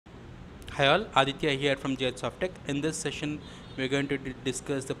Hi all, Aditya here from Softech. In this session, we are going to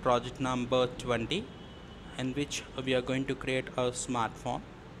discuss the project number 20, in which we are going to create a smart form.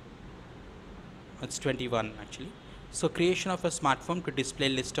 It's 21 actually. So creation of a smart form to display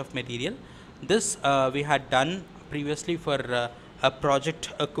list of material. This we had done previously for a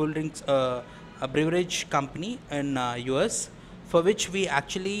project, a cool drinks, a beverage company in US, for which we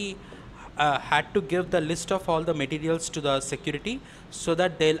actually had to give the list of all the materials to the security, so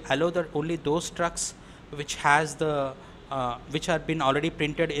that they'll allow that only those trucks which has the which have been already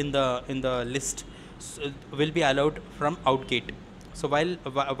printed in the list will be allowed from out gate. So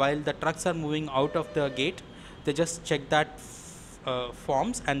while the trucks are moving out of the gate, they just check that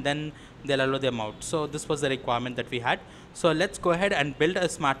forms, and then they'll allow them out. So this was the requirement that we had. So let's go ahead and build a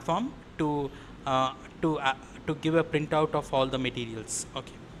smart form uh, to uh, to give a printout of all the materials.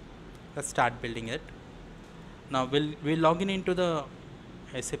 Okay, let's start building it. Now we'll log in into the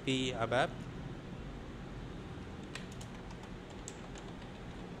SAP ABAP.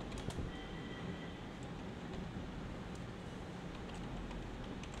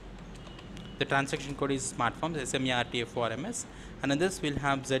 The transaction code is smartforms SMERTF4MS, and in this we'll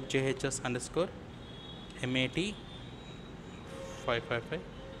have ZJHS underscore MAT 555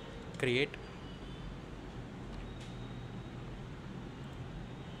 create.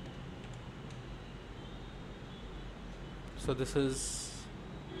 So this is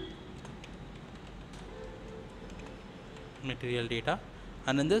material data,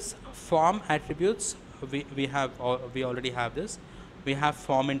 and in this form attributes we already have this. We have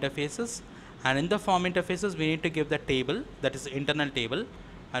form interfaces, and in the form interfaces we need to give the table, that is internal table,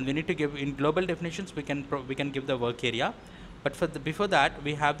 and we need to give in global definitions we can give the work area. But before that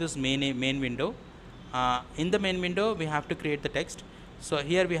we have this main window. In the main window we have to create the text. So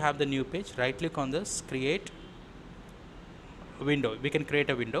here we have the new page. Right click on this, create window. We can create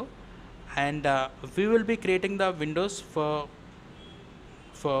a window, and we will be creating the windows for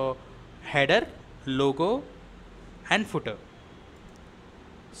header, logo, and footer.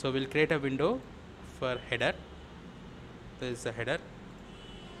 So we'll create a window for header. This is the header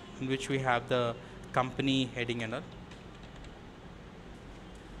in which we have the company heading and all.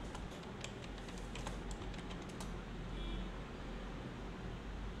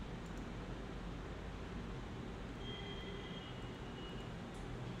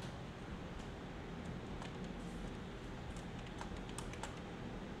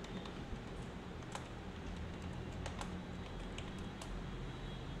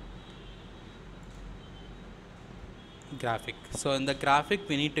 Graphic. So in the graphic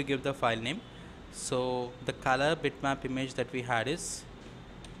we need to give the file name. So the color bitmap image that we had is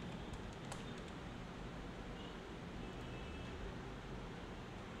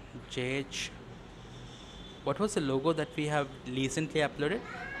JH. What was the logo that we have recently uploaded?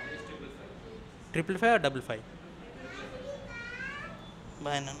 555 or 55?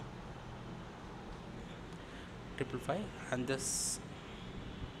 By no. 555, and this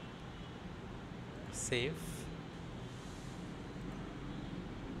save.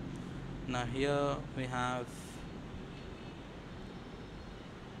 Now here we have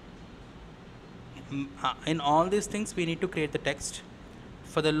in all these things we need to create the text.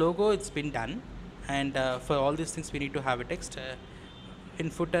 For the logo it's been done, and for all these things we need to have a text. In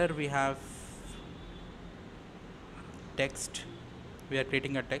footer we have text. We are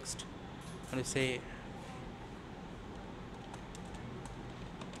creating a text, and we say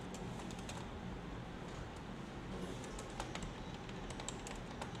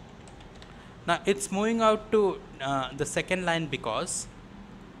now it's moving out to the second line because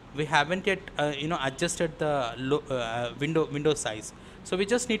we haven't yet adjusted the window size. So we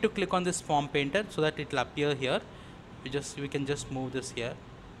just need to click on this form painter so that it will appear here. We can just move this here.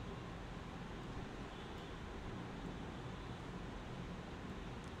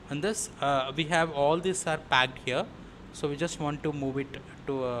 And this we have all these are packed here, so we just want to move it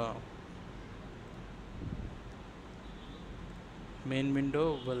to a main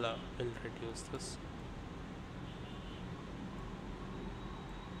window. Will reduce this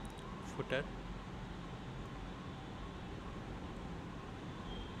footer.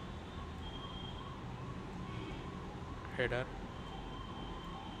 Header.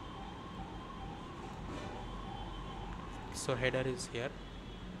 So header is here.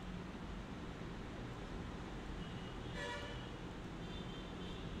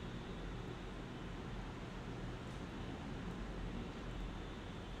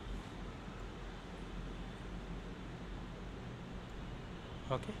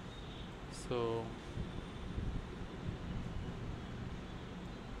 Okay, so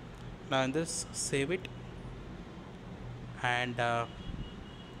now in this save it, and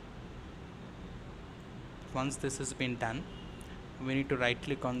Once this has been done, we need to right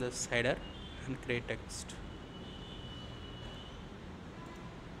click on this header and create text.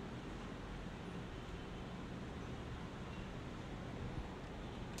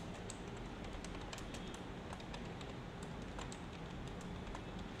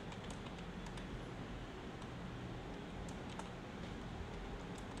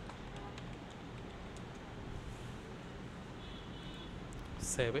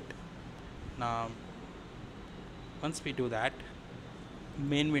 Save it. Now once we do that,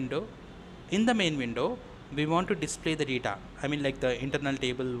 main window, in the main window we want to display the data, I mean like the internal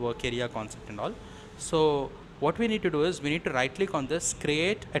table, work area concept and all. So what we need to do is we need to right click on this,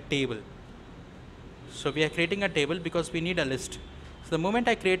 create a table. So we are creating a table because we need a list. So the moment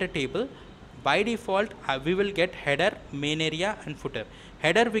I create a table, by default we will get header, main area and footer.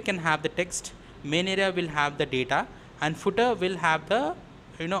 Header we can have the text, main area will have the data, and footer will have the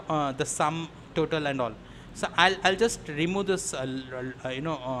the sum, total and all. So I'll just remove this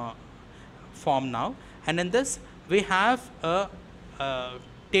form now, and in this we have a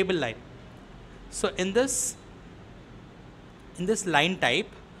table line. So in this line type,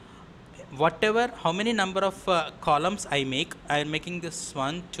 whatever, how many number of columns I make, I am making this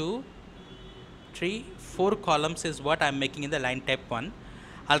 1 2 3 4 columns is what I am making in the line type 1.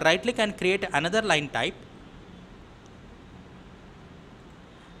 I'll right click and create another line type,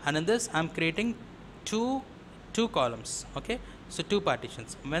 and in this I'm creating two columns. Okay, so 2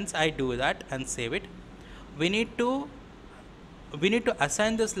 partitions. Once I do that and save it, we need to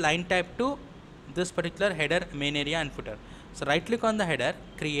assign this line type to this particular header, main area and footer. So right click on the header,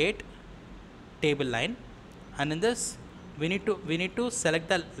 create table line, and in this we need to select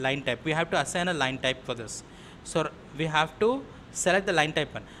the line type. We have to assign a line type for this. So we have to select the line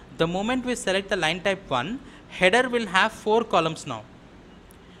type 1. The moment we select the line type 1, header will have 4 columns now.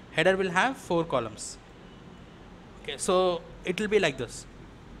 Header will have 4 columns. Okay, so it will be like this.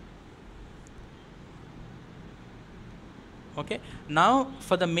 Okay, now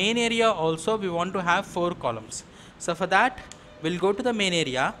for the main area also we want to have 4 columns. So for that we'll go to the main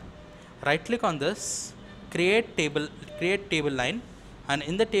area, right click on this, create table line, and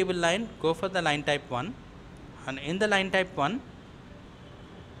in the table line go for the line type 1, and in the line type 1,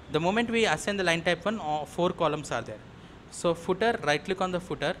 the moment we assign the line type 1, 4 columns are there. So footer, right click on the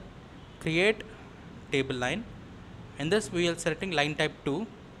footer, create table line. In this we are selecting line type 2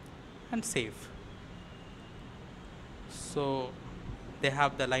 and save. So they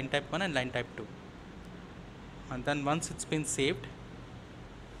have the line type 1 and line type 2, and then once it's been saved,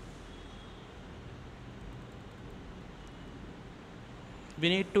 we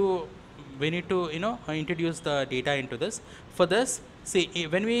need to introduce the data into this. For this, see,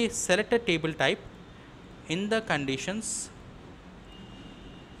 when we select a table type, in the conditions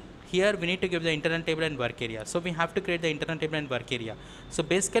here we need to give the internal table and work area. So we have to create the internal table and work area. So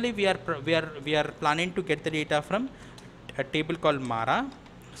basically we are planning to get the data from a table called Mara.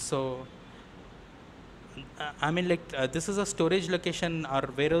 So I mean like this is a storage location or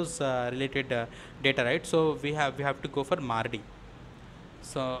warehouse related data, right? So we have to go for Mardi.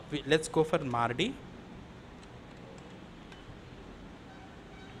 So let's go for Mardi.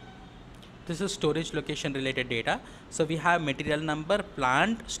 This is storage location related data. So we have material number,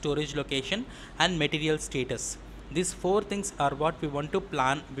 plant, storage location and material status. These 4 things are what we want to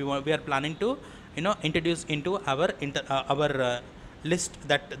plan. We are planning to introduce into our list,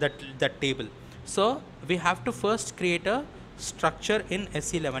 that table. So we have to first create a structure in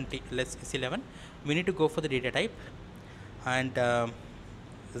S11. Let's S11. We need to go for the data type and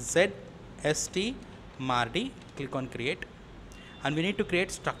ZST Mardi, click on create, and we need to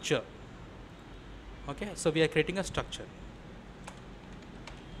create structure. Okay, so we are creating a structure.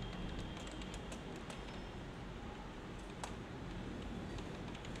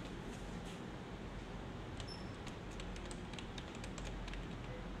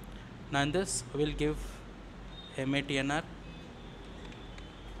 Now in this we will give matnr,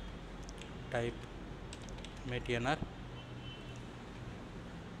 type matnr,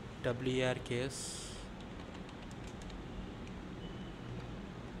 WRKS,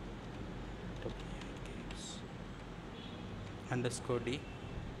 underscore D,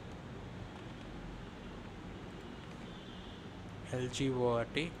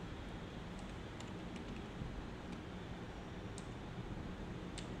 LGORT,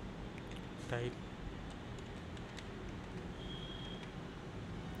 type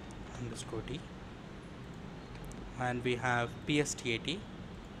underscore D, and we have PSTAT,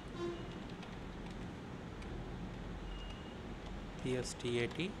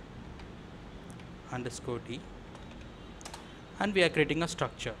 underscore D, and we are creating a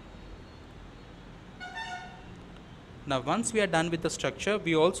structure. Now once we are done with the structure,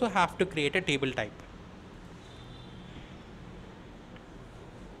 we also have to create a table type.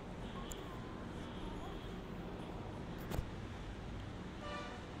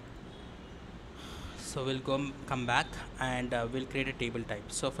 So we'll come back and we'll create a table type.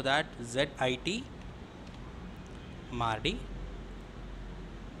 So for that, ZIT Mardi,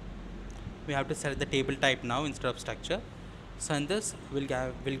 we have to set the table type now instead of structure. So in this we'll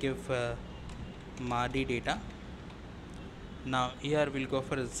give Mardi data. Now here we'll go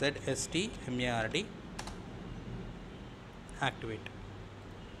for ZST MARD activate.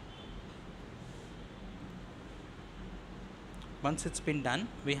 Once it's been done,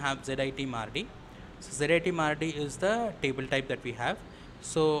 we have ZIT Mardi. So ZIT Mardi is the table type that we have.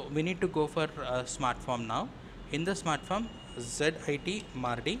 So we need to go for a smart form now. In the smart form, ZIT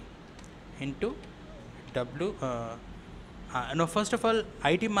Mardi into W. No, first of all,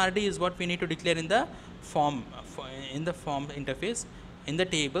 IT Mardi is what we need to declare in the form. In the form interface, in the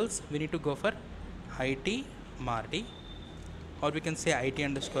tables, we need to go for IT Mardi, or we can say IT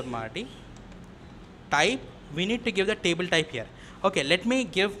underscore Mardi. Type, we need to give the table type here. Okay, let me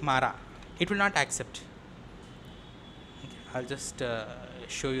give Mara. It will not accept. Okay, I'll just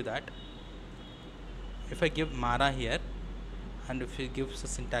show you that. If I give Mara here, and if you give a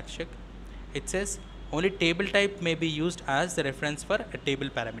syntax check, it says only table type may be used as the reference for a table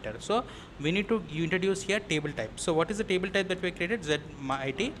parameter. So we need to introduce here table type. So what is the table type that we created?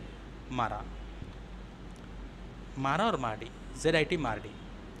 ZIT Mara. Mara or Mardi? ZIT Mardi.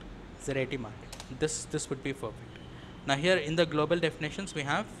 ZIT Mardi. This would be perfect. Now here in the global definitions we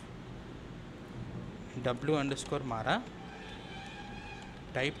have W underscore Mara,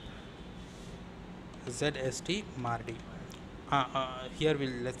 type ZST Mardi. Here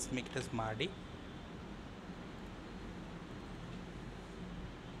let's make it as Mardi.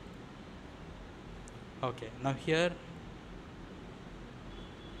 Okay, now here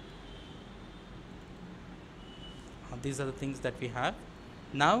these are the things that we have.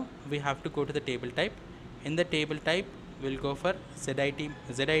 Now we have to go to the table type. In the table type, we'll go for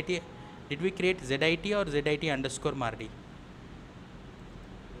ZIT. Did we create ZIT or ZIT underscore Mardi?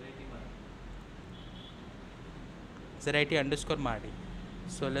 ZIT underscore Mardi.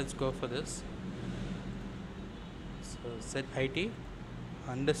 So let's go for this. So ZIT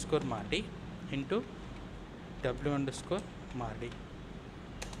underscore Mardi into W underscore Mardi.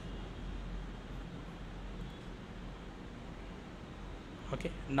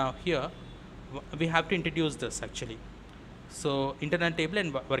 Okay, now here we have to introduce this actually. So internal table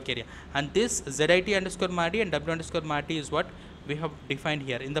and work area, and this ZIT underscore Mardi and W underscore Mardi is what we have defined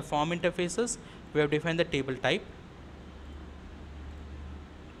here. In the form interfaces, we have defined the table type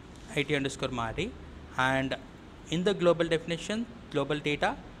IT underscore Mardi, and in the global definition, global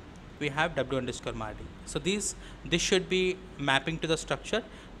data, we have W underscore Mardi. So this should be mapping to the structure.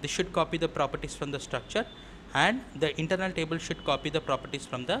 This should copy the properties from the structure, and the internal table should copy the properties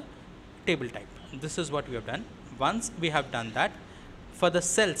from the table type. This is what we have done. Once we have done that, for the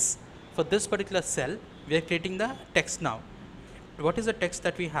cells, for this particular cell, we are creating the text now. What is the text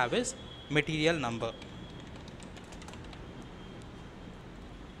that we have is material number,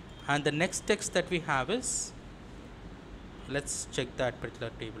 and the next text that we have is, let's check that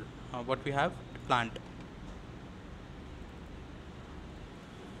particular table. What we have, plant.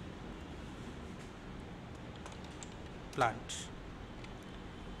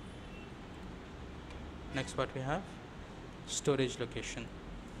 Next what we have, storage location.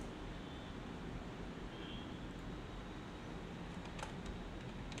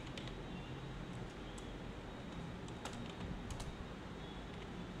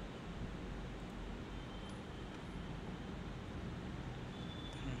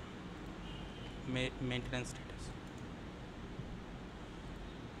 Maintenance status.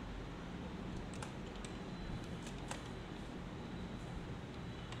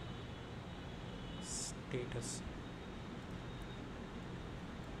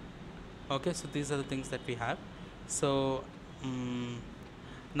 Okay, so these are the things that we have. So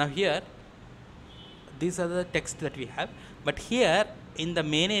now here these are the text that we have, but here in the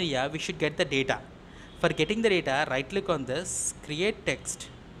main area we should get the data. For getting the data, right click on this, create text.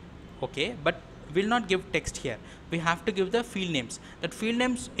 Okay, but will not give text here. We have to give the field names. That field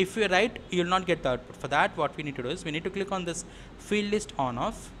names, if you write, you will not get the output. For that, what we need to do is we need to click on this field list on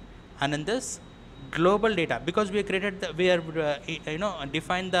off, and in this global data, because we have created the, we are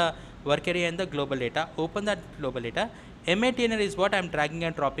defined the work area and the global data. Open that global data. MATNR is what I am dragging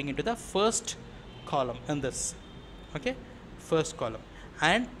and dropping into the first column in this. Okay, first column,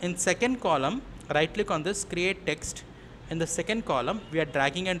 and in second column, right click on this, create text. In the second column, we are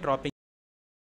dragging and dropping